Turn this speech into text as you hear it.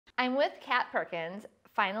I'm with Kat Perkins,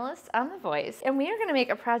 finalist on The Voice, and we are gonna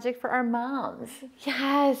make a project for our moms.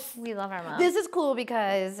 Yes. We love our moms. This is cool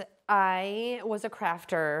because I was a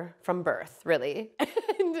crafter from birth, really.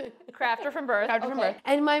 Crafter from birth. Crafter from birth.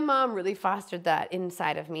 And my mom really fostered that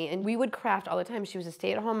inside of me. And we would craft all the time. She was a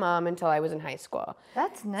stay-at-home mom until I was in high school.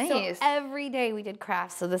 That's nice. So every day we did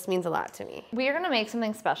crafts, so this means a lot to me. We are gonna make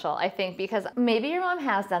something special, I think, because maybe your mom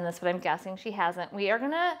has done this, but I'm guessing she hasn't. We are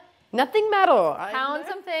gonna Nothing metal. pound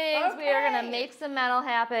some things. Okay. We are gonna make some metal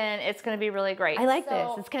happen. It's gonna be really great. I like this.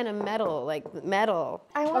 It's kind of metal, like metal.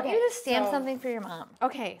 I want you to stamp something for your mom.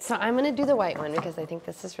 Okay, so I'm gonna do the white one because I think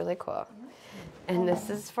this is really cool. And this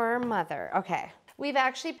is for mother. Okay. We've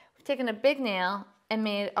actually taken a big nail and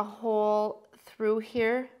made a hole through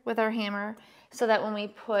here with our hammer so that when we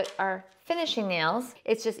put our finishing nails,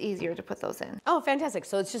 it's just easier to put those in. Oh, fantastic.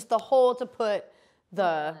 So it's just the hole to put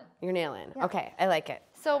your nail in. Yeah. Okay, I like it.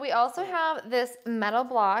 So we also have this metal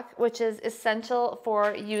block, which is essential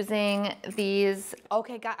for using these.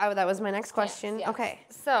 Okay, that was my next question. Yes. Okay.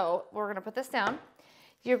 So we're gonna put this down.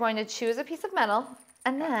 You're going to choose a piece of metal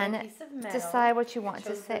and then decide what you want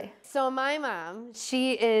to say. So my mom,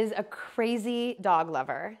 she is a crazy dog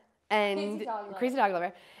lover. And crazy dog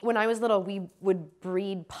lover. When I was little, we would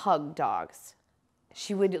breed pug dogs.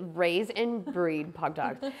 She would raise and breed pug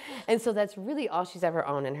dogs. And so that's really all she's ever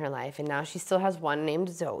owned in her life. And now she still has one named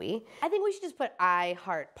Zoe. I think we should just put I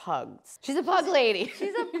heart pugs. She's a pug lady.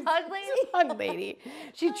 She's a pug lady? She's a pug lady.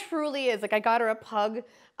 She truly is. Like, I got her a pug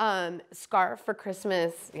scarf for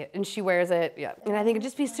Christmas, and she wears it. Yeah. And I think it'd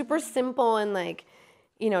just be super simple and, like,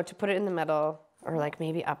 you know, to put it in the middle or like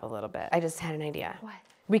maybe up a little bit. I just had an idea. What?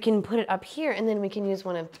 We can put it up here, and then we can use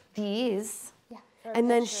one of these. Yeah. And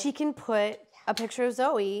then she can put a picture of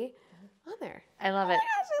Zoe on there. I love it. Oh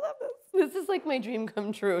my gosh, I love this. This is like my dream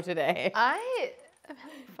come true today. I'm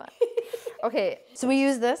having fun. Okay. So we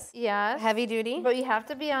use this? Yes. Heavy duty? But you have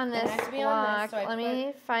to be on this block. So Let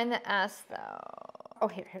me find the S though. Oh,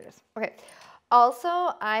 here it is. Okay.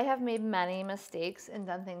 Also, I have made many mistakes and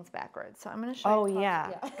done things backwards. So I'm going to show you. Oh,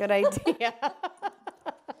 yeah. Good idea.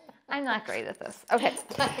 I'm not great at this. Okay.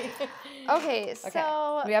 Okay,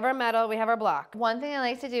 so we have our metal, we have our block. One thing I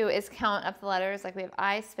like to do is count up the letters. Like we have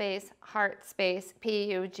I space, heart space,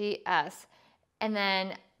 P-U-G-S, and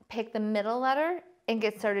then pick the middle letter and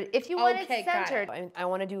get started. If you want it centered. I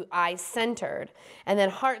want to do I centered, and then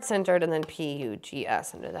heart centered, and then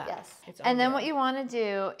P-U-G-S under that. Yes. And then what you want to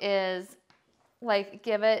do is like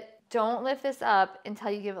don't lift this up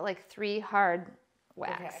until you give it like 3 hard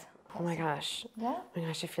whacks. Okay. Oh my gosh. Yeah? Oh my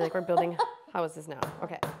gosh, I feel like we're building houses now.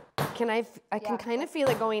 Okay. I can kind of feel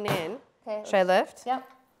it going in. Okay. Should I lift? Yep.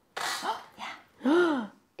 Yeah.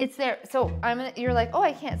 It's there. So you're like, oh,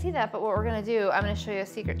 I can't see that, but what we're gonna do, I'm gonna show you a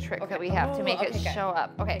secret trick that we have to make it show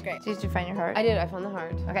up. Okay, great. Did you find your heart? I did, I found the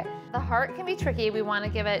heart. Okay. The heart can be tricky. We wanna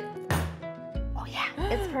give it, oh yeah,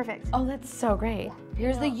 it's perfect. Oh, that's so great. Yeah.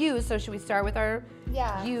 Here's the U, so should we start with our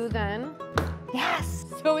U then? Yes.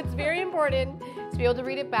 So it's very important to be able to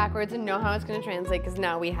read it backwards and know how it's going to translate, because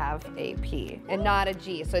now we have a P and not a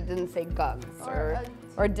G, so it didn't say Gugs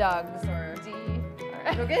or Dugs or D.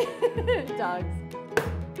 Okay. Dogs.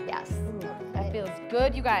 Yes. That feels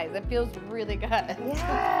good, you guys. That feels really good.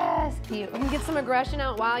 Yes. You can get some aggression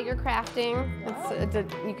out while you're crafting.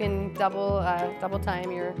 You can double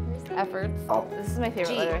time your efforts. Oh, this is my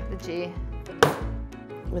favorite letter, the G.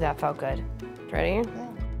 Ooh, that felt good. Ready? Yeah.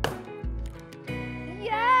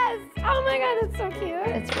 Yes! Oh my God, that's so cute.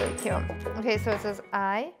 It's really cute. Okay, so it says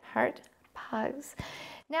I heart pugs.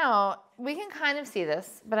 Now, we can kind of see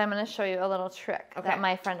this, but I'm going to show you a little trick that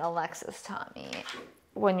my friend Alexis taught me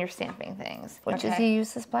when you're stamping things, which is you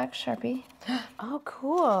use this black Sharpie. Oh,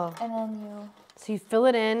 cool. And then so you fill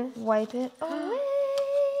it in. Wipe it away.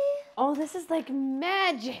 Oh, this is like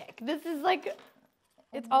magic. This is like,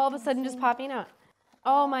 it's all of a sudden just popping out.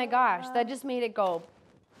 Oh my gosh, that just made it go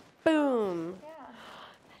boom. Yeah.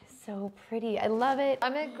 That is so pretty. I love it.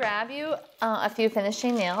 I'm going to grab you a few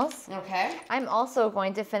finishing nails. Okay. I'm also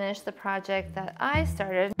going to finish the project that I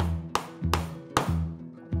started.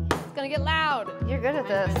 It's going to get loud. You're good at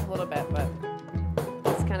this. A little bit, but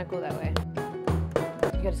it's kind of cool that way.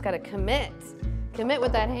 You just got to commit. Commit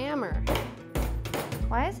with that hammer.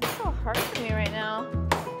 Why is it so hard for me right now?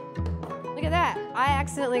 Look at that. I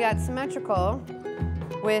accidentally got symmetrical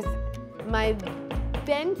with my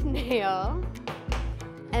bent nail,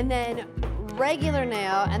 and then regular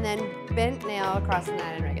nail, and then bent nail across from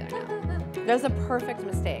that and regular nail. That was a perfect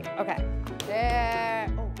mistake. Okay. There.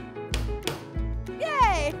 Oh.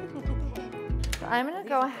 Yay! So I'm gonna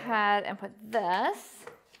go ahead and put this,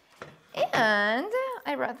 and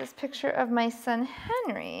I brought this picture of my son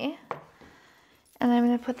Henry, And I'm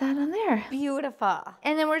gonna put that on there. Beautiful.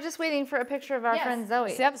 And then we're just waiting for a picture of our friend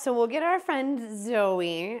Zoe. Yep, so we'll get our friend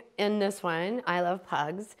Zoe in this one, I Love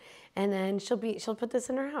Pugs, and then she'll put this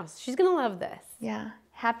in her house. She's gonna love this. Yeah.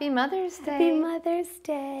 Happy Mother's Day. Happy Mother's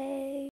Day.